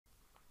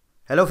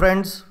Hello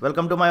friends,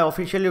 welcome to my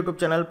official YouTube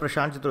channel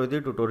Prashant Chaturvedi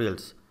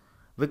tutorials.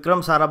 Vikram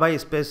Sarabhai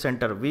space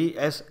centre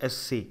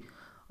VSSC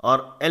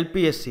और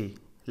LPSC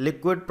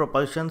liquid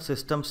propulsion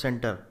system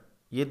centre,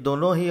 ये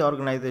दोनों ही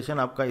organisation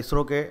आपका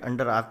इसरो के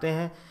under आते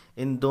हैं।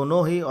 इन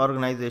दोनों ही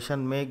ऑर्गेनाइजेशन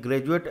में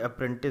ग्रेजुएट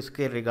अप्रेंटिस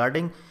के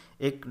रिगार्डिंग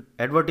एक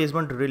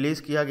एडवर्टीजमेंट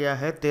रिलीज़ किया गया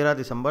है 13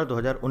 दिसंबर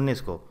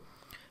 2019 को।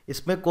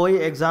 इसमें कोई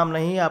एग्ज़ाम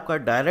नहीं है, आपका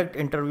डायरेक्ट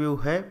इंटरव्यू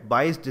है।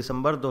 22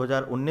 दिसंबर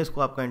 2019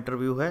 को आपका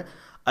इंटरव्यू है।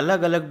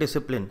 अलग अलग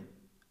discipline,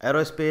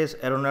 aerospace,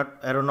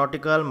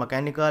 aeronautical,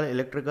 mechanical,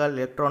 electrical,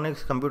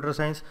 electronics, computer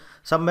science,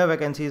 सब में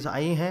वैकेंसीज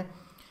आई हैं।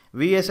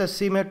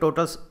 VSSC में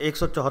टोटल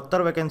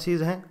 174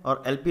 वैकेंसीज़ हैं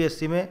और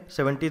LPSC में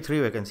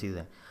 73 वैकेंसीज़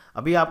हैं।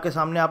 अभी आपके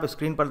सामने आप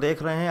स्क्रीन पर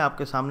देख रहे हैं,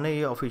 आपके सामने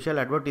ये ऑफिशियल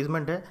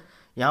एडवर्टीजमेंट है।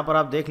 यहाँ पर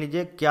आप देख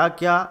लीजिए क्या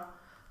क्या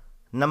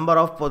नंबर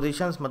ऑफ़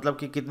पोजीशंस, मतलब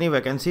कि कितनी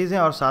वैकेंसीज़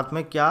हैं और साथ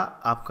में क्या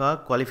आपका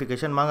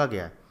क्वालिफिकेशन मांगा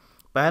गया है।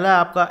 पहला है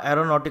आपका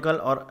एरोनॉटिकल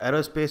और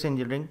एरोस्पेस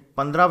इंजीनियरिंग,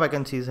 15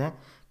 वैकेंसीज़ हैं।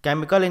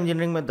 केमिकल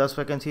इंजीनियरिंग में 10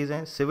 वैकेंसीज़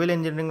हैं। सिविल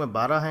इंजीनियरिंग में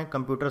 12 हैं।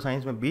 कंप्यूटर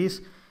साइंस में 20,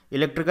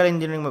 इलेक्ट्रिकल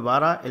इंजीनियरिंग में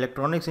 12,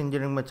 इलेक्ट्रॉनिक्स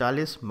इंजीनियरिंग में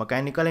 40,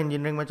 मैकेनिकल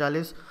इंजीनियरिंग में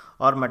 40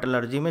 और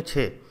मेटलर्जी में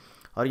 6।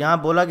 और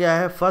यहाँ बोला गया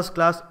है first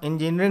class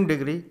engineering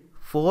degree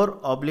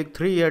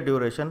 4/3 year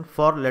duration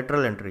for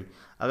lateral entry.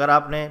 अगर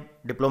आपने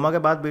डिप्लोमा के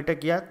बाद बीटेक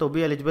किया तो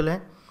भी एलिजिबल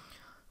हैं।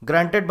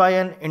 Granted by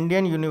an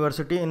Indian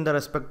university in the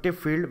respective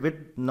field with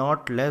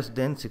not less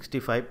than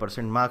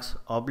 65% marks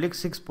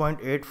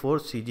 /6.84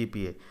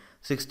 CGPA।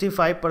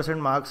 65%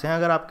 marks हैं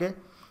अगर आपके,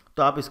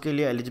 तो आप इसके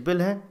लिए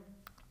एलिजिबल हैं।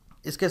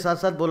 इसके साथ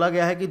साथ बोला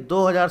गया है कि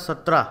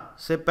 2017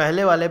 से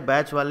पहले वाले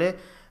बैच वाले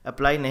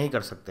अप्लाई नहीं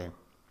कर सकते हैं।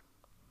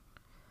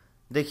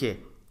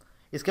 देखिए,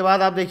 इसके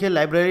बाद आप देखिए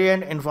लाइब्रेरी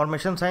एंड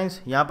इंफॉर्मेशन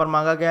साइंस, यहाँ पर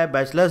मांगा गया है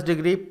bachelors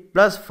degree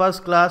plus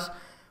first class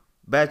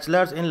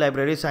bachelors in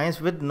library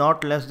science with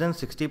not less than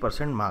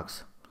 60%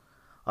 marks.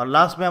 और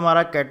लास्ट में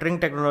हमारा catering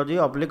technology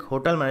oblique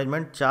hotel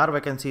management, 4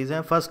 vacancies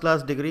हैं। फर्स्ट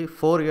क्लास डिग्री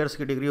 4 इयर्स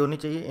की डिग्री होनी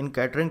चाहिए इन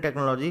catering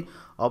technology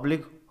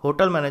oblique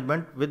hotel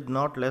management with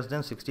not less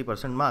than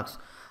 60% marks.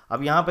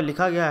 अब यहाँ पर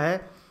लिखा गया है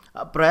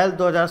अप्रैल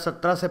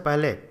 2017 से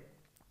पहले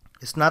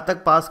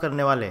स्नातक पास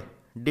करने वाले,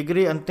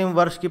 डिग्री अंतिम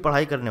वर्ष की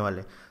पढ़ाई करने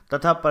वाले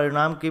तथा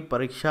परिणाम की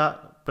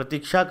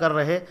प्रतीक्षा कर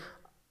रहे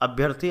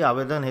अभ्यर्थी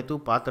आवेदन हेतु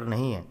पात्र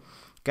नहीं हैं।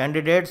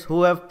 Candidates who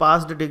have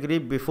passed degree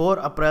before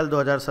April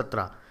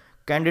 2017,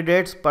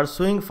 candidates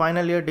pursuing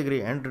final year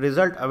degree and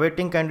result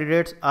awaiting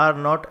candidates are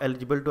not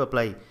eligible to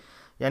apply।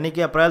 यानी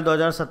कि अप्रैल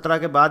 2017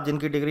 के बाद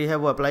जिनकी डिग्री है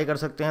वो अप्लाई कर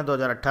सकते हैं।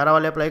 2018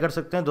 वाले अप्लाई कर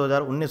सकते हैं,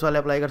 2019 वाले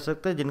अप्लाई कर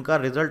सकते हैं जिनका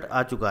रिजल्ट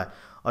आ चुका है।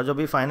 और जो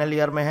भी फाइनल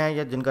ईयर में है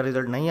या जिनका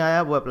रिजल्ट नहीं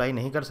आया वो अप्लाई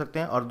नहीं कर सकते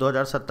हैं। और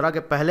 2017 के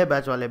पहले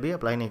बैच वाले भी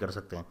अप्लाई नहीं कर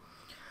सकते हैं।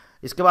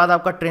 इसके बाद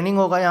आपका ट्रेनिंग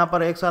होगा यहाँ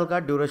पर 1 साल का।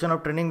 Duration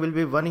of training will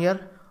be 1 year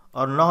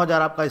और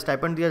 9,000 आपका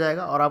स्टाइपेंड दिया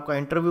जाएगा। और आपका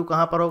इंटरव्यू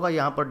कहाँ पर होगा,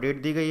 यहाँ पर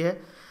डेट दी गई है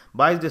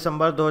 22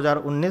 दिसंबर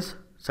 2019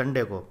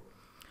 संडे को।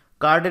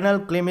 Cardinal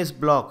क्लिमिस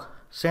block,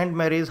 Saint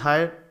Mary's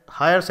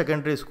higher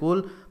secondary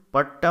school,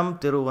 पट्टम,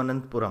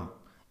 Thiruvananthapuram.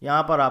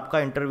 यहाँ पर आपका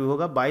इंटरव्यू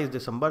होगा 22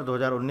 दिसंबर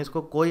 2019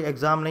 को। कोई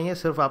एग्ज़ाम नहीं है,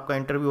 सिर्फ आपका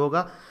इंटरव्यू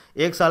होगा।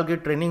 1 साल की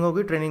ट्रेनिंग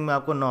होगी। ट्रेनिंग में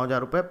आपको 9,000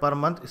 रुपये पर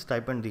मंथ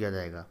स्टाइपेंड दिया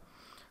जाएगा।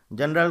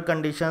 जनरल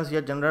कंडीशंस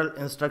या जनरल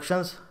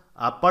इंस्ट्रक्शंस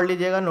आप पढ़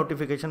लीजिएगा,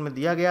 नोटिफिकेशन में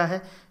दिया गया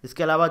है।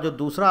 इसके अलावा जो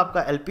दूसरा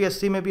आपका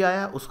LPSC में भी आया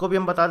है उसको भी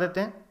हम बता देते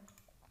हैं।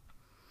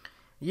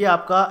 ये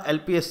आपका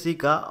LPSC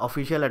का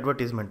ऑफिशियल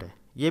एडवर्टीजमेंट है,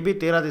 ये भी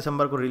 13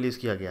 दिसंबर को रिलीज़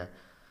किया गया है।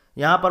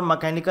 यहाँ पर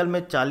मैकेनिकल में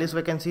 40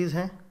 वैकेंसीज़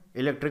हैं,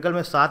 इलेक्ट्रिकल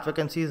में 7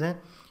 वैकेंसीज़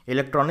हैं,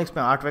 इलेक्ट्रॉनिक्स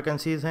में 8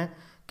 वैकेंसीज़ हैं,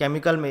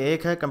 केमिकल में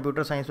 1 है,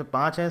 कंप्यूटर साइंस में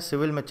 5 है,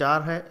 सिविल में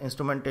 4 है,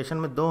 इंस्ट्रूमेंटेशन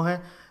में 2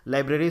 हैं,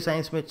 लाइब्रेरी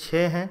साइंस में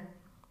 6 हैं।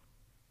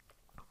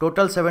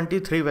 टोटल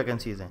 73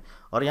 वैकेंसीज़ हैं।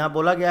 और यहाँ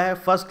बोला गया है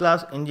फर्स्ट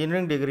क्लास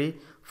इंजीनियरिंग डिग्री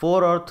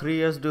 4 और 3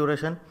 years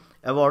duration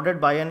awarded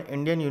bye an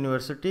Indian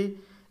university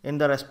in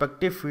the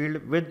respective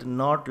field with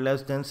not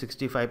less than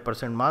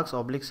 65% marks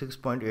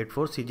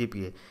 /6.84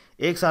 CGPA।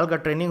 1 साल का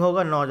ट्रेनिंग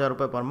होगा, 9,000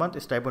 रुपये पर मंथ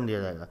स्टाइपेंड दिया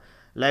जाएगा।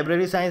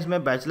 लाइब्रेरी साइंस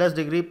में bachelors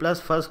degree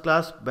plus first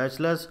class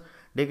bachelors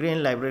degree in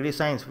library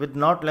science with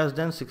not less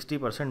than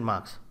 60%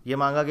 marks, ये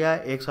मांगा गया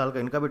है। 1 साल का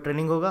इनका भी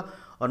ट्रेनिंग होगा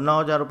और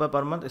 9,000 रुपये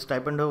पर मंथ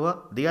स्टाइपेंड होगा,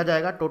 दिया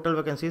जाएगा। Total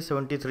vacancy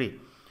 73।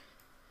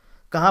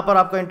 कहाँ पर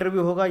आपका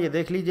इंटरव्यू होगा ये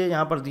देख लीजिए,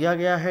 यहाँ पर दिया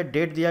गया है,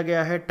 डेट दिया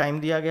गया है, टाइम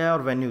दिया गया है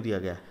और वेन्यू दिया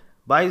गया है।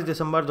 22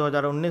 दिसंबर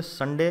 2019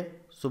 संडे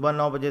सुबह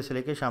 9 बजे से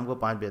लेकर शाम को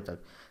 5 बजे तक,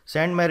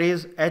 Saint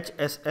Mary's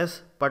HSS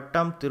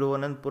पट्टम,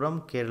 Thiruvananthapuram,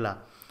 Kerala.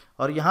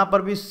 और यहाँ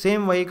पर भी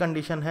सेम वही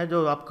कंडीशन है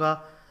जो आपका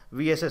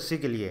VSSC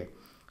के लिए है।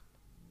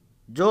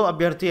 जो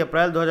अभ्यर्थी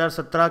अप्रैल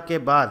 2017 के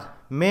बाद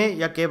में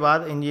या के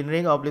बाद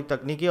इंजीनियरिंग ऑब्लिक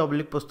तकनीकी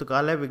ऑब्लिक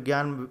पुस्तकालय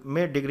विज्ञान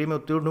में डिग्री में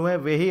उत्तीर्ण हुए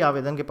वे ही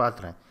आवेदन के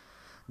पात्र हैं।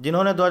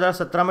 जिन्होंने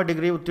 2017 में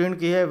डिग्री उत्तीर्ण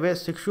की है वे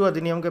शिक्षु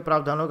अधिनियम के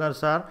प्रावधानों के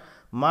अनुसार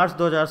मार्च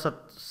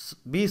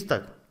 2020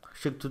 तक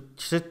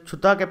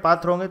शिक्षुता के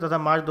पात्र होंगे तथा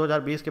मार्च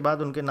 2020 के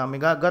बाद उनके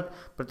नामिकागत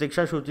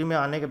प्रतीक्षा सूची में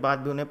आने के बाद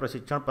भी उन्हें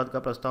प्रशिक्षण पद का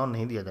प्रस्ताव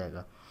नहीं दिया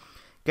जाएगा।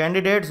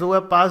 Candidates who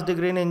have passed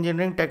degree in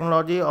engineering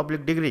technology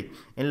oblique degree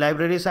in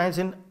library science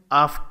in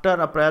after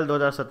April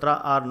 2017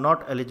 are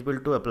not eligible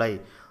to apply.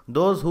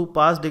 Those who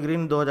pass degree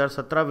in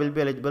 2017 will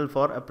be eligible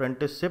for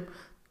apprenticeship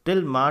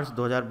till March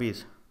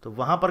 2020। तो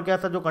वहाँ पर क्या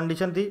था, जो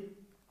condition थी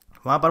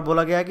वहाँ पर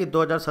बोला गया है कि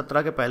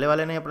 2017 के पहले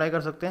वाले नहीं अप्लाई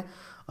कर सकते हैं,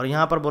 और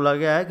यहाँ पर बोला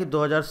गया है कि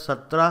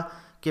 2017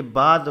 के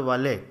बाद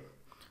वाले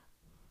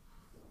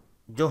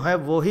जो है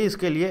वो ही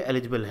इसके लिए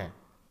एलिजिबल हैं।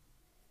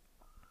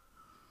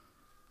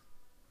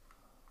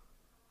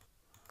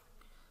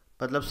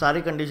 मतलब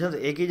सारी कंडीशंस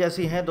एक ही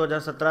जैसी हैं,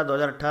 2017,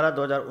 2018,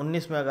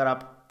 2019 में अगर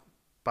आप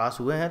पास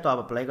हुए हैं तो आप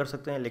अप्लाई कर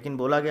सकते हैं। लेकिन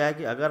बोला गया है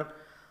कि अगर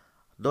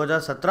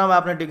 2017 में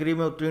आपने डिग्री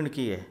में उत्तीर्ण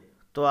की है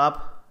तो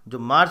आप जो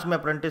मार्च में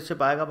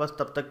अप्रेंटिसशिप आएगा बस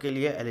तब तक के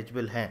लिए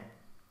एलिजिबल हैं।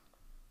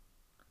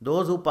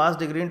 Those who pass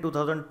degree in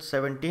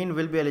 2017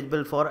 will be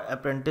eligible for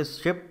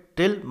apprenticeship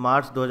till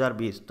March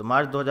 2020। तो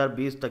मार्च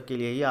 2020 तक के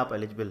लिए ही आप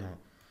एलिजिबल हैं।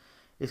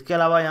 इसके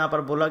अलावा यहाँ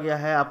पर बोला गया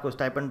है, आपको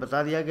स्टाइपेंड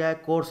बता दिया गया है।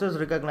 Courses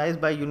recognised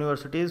bye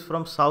universities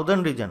from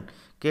southern region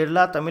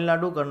Kerala,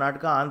 Tamil Nadu,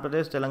 Karnataka, Andhra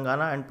Pradesh,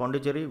 Telangana and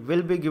Pondicherry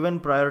will be given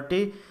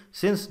priority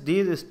since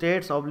these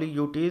states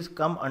 /UTs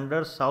come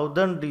under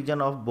southern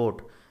region of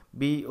boat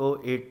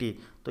BOAT।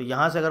 तो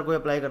यहाँ से अगर कोई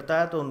अप्लाई करता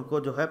है तो उनको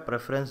जो है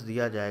प्रेफरेंस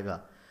दिया जाएगा।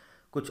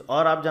 कुछ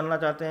और आप जानना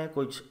चाहते हैं,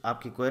 कुछ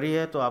आपकी क्वेरी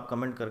है तो आप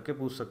कमेंट करके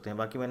पूछ सकते हैं।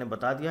 बाकी मैंने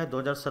बता दिया है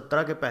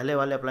 2017 के पहले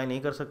वाले अप्लाई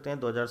नहीं कर सकते हैं।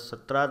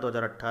 2017,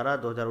 2018,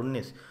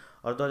 2019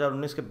 और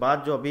 2019 के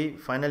बाद जो अभी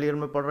फाइनल ईयर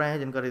में पढ़ रहे हैं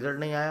जिनका रिजल्ट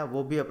नहीं आया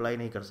वो भी अप्लाई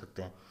नहीं कर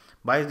सकते हैं।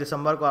 22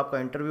 दिसंबर को आपका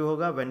इंटरव्यू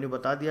होगा। वेन्यू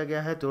बता दिया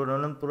गया है,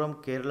 तिरुवनंतपुरम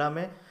केरला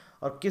में,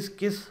 और किस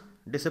किस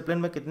डिसिप्लिन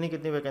में कितनी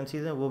कितनी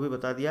वैकेंसीज हैं वो भी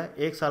बता दिया है।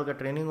 1 साल का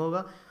ट्रेनिंग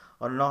होगा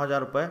और 9,000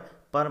 रुपये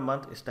पर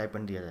मंथ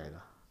स्टाइपेंड दिया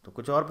जाएगा। तो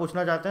कुछ और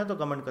पूछना चाहते हैं तो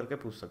कमेंट करके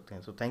पूछ सकते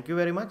हैं। So thank you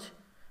very much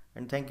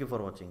and thank you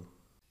for watching.